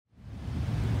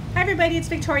everybody, it's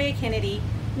Victoria Kennedy,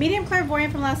 medium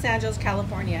clairvoyant from Los Angeles,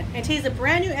 California, and today's a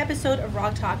brand new episode of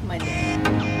Rock Talk Monday.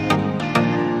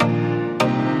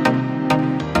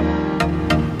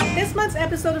 This month's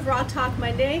episode of Rock Talk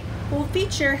Monday will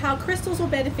feature how crystals will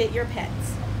benefit your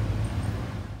pets.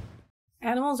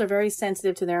 Animals are very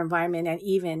sensitive to their environment and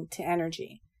even to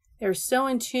energy. They're so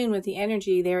in tune with the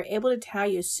energy, they are able to tell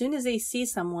you as soon as they see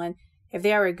someone if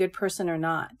they are a good person or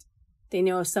not. They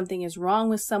know if something is wrong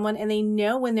with someone, and they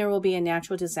know when there will be a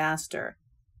natural disaster.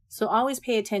 So always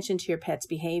pay attention to your pet's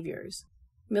behaviors.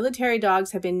 Military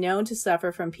dogs have been known to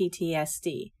suffer from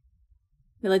PTSD.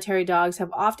 Military dogs have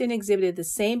often exhibited the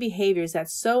same behaviors that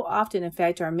so often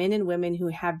affect our men and women who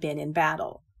have been in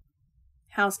battle.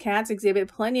 House cats exhibit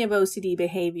plenty of OCD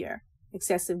behavior.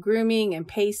 Excessive grooming and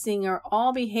pacing are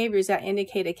all behaviors that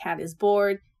indicate a cat is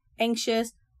bored,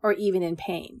 anxious, or even in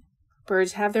pain.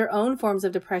 Birds have their own forms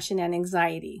of depression and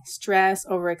anxiety. Stress,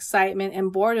 overexcitement,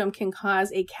 and boredom can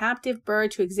cause a captive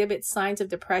bird to exhibit signs of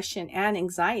depression and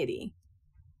anxiety.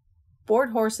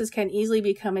 Bored horses can easily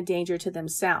become a danger to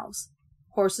themselves.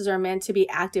 Horses are meant to be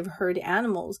active herd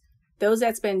animals. Those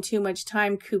that spend too much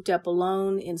time cooped up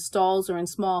alone in stalls or in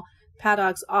small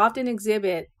paddocks often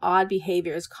exhibit odd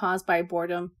behaviors caused by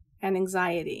boredom and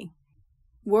anxiety.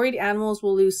 Worried animals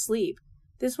will lose sleep.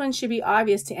 This one should be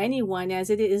obvious to anyone,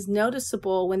 as it is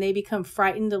noticeable when they become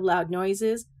frightened of loud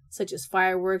noises, such as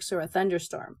fireworks or a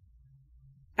thunderstorm.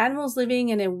 Animals living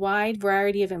in a wide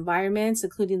variety of environments,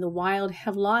 including the wild,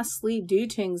 have lost sleep due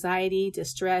to anxiety,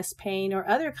 distress, pain, or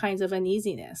other kinds of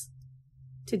uneasiness.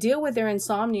 To deal with their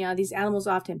insomnia, these animals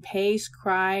often pace,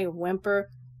 cry, whimper,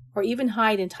 or even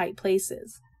hide in tight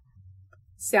places.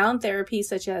 Sound therapy,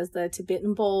 such as the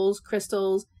Tibetan bowls,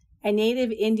 crystals, and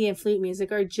native Indian flute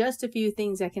music are just a few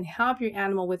things that can help your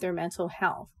animal with their mental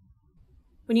health.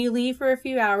 When you leave for a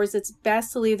few hours, it's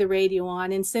best to leave the radio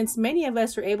on, and since many of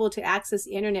us are able to access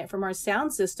the internet from our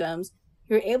sound systems,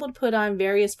 you're able to put on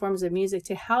various forms of music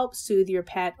to help soothe your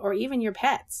pet or even your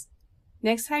pets.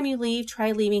 Next time you leave,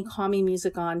 try leaving calming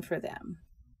music on for them.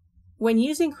 When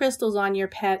using crystals on your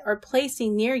pet or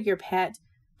placing near your pet,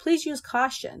 please use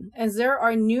caution, as there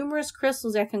are numerous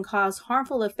crystals that can cause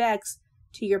harmful effects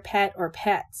to your pet or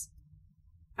pets.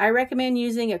 I recommend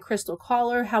using a crystal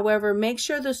collar. However, make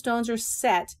sure the stones are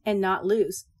set and not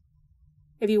loose.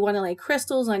 If you want to lay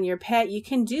crystals on your pet, you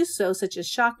can do so, such as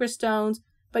chakra stones,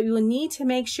 but you will need to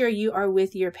make sure you are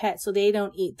with your pet so they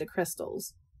don't eat the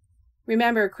crystals.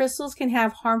 Remember, crystals can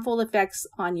have harmful effects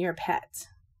on your pet.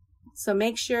 So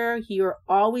make sure you're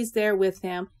always there with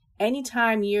them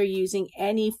anytime you're using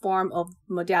any form of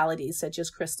modalities such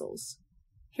as crystals.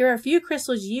 Here are a few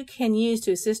crystals you can use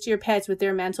to assist your pets with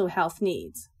their mental health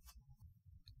needs.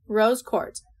 Rose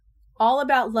quartz, all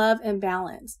about love and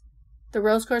balance. The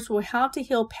rose quartz will help to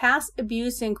heal past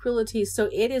abuse and cruelty, so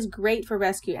it is great for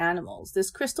rescue animals. This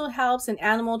crystal helps an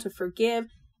animal to forgive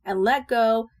and let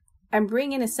go and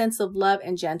bring in a sense of love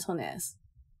and gentleness.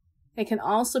 It can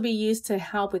also be used to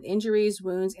help with injuries,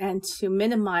 wounds, and to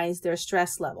minimize their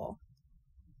stress level.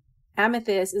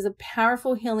 Amethyst is a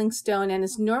powerful healing stone and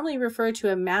is normally referred to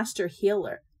a master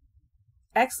healer.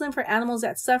 Excellent for animals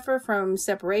that suffer from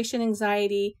separation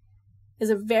anxiety, is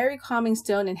a very calming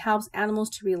stone and helps animals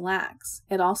to relax.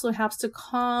 It also helps to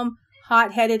calm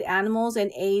hot-headed animals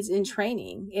and aids in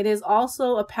training. It is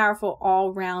also a powerful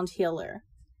all-round healer.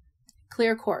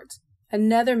 Clear quartz,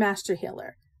 another master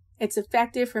healer. It's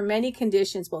effective for many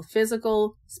conditions, both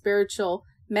physical, spiritual,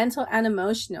 mental, and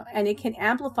emotional, and it can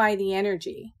amplify the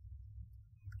energy.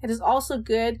 It is also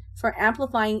good for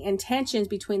amplifying intentions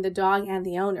between the dog and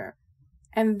the owner,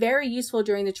 and very useful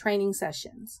during the training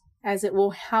sessions, as it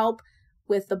will help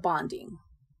with the bonding.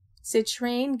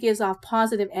 Citrine gives off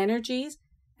positive energies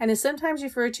and is sometimes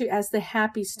referred to as the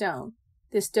happy stone.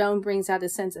 This stone brings out a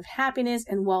sense of happiness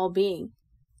and well-being.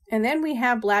 And then we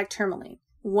have black tourmaline,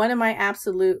 one of my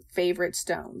absolute favorite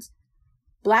stones.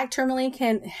 Black tourmaline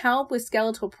can help with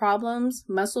skeletal problems,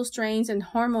 muscle strains, and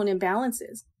hormone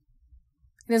imbalances.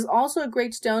 It is also a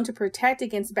great stone to protect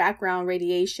against background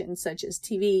radiation, such as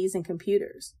TVs and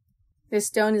computers. This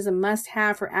stone is a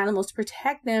must-have for animals to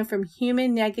protect them from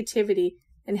human negativity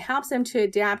and helps them to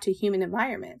adapt to human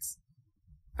environments.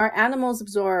 Our animals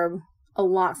absorb a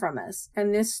lot from us,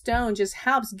 and this stone just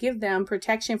helps give them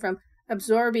protection from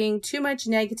absorbing too much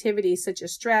negativity, such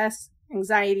as stress,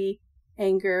 anxiety,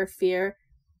 anger, fear,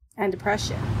 and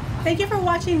depression. Thank you for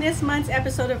watching this month's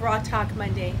episode of Raw Talk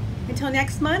Monday. Until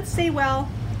next month, stay well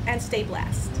and stay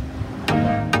blessed.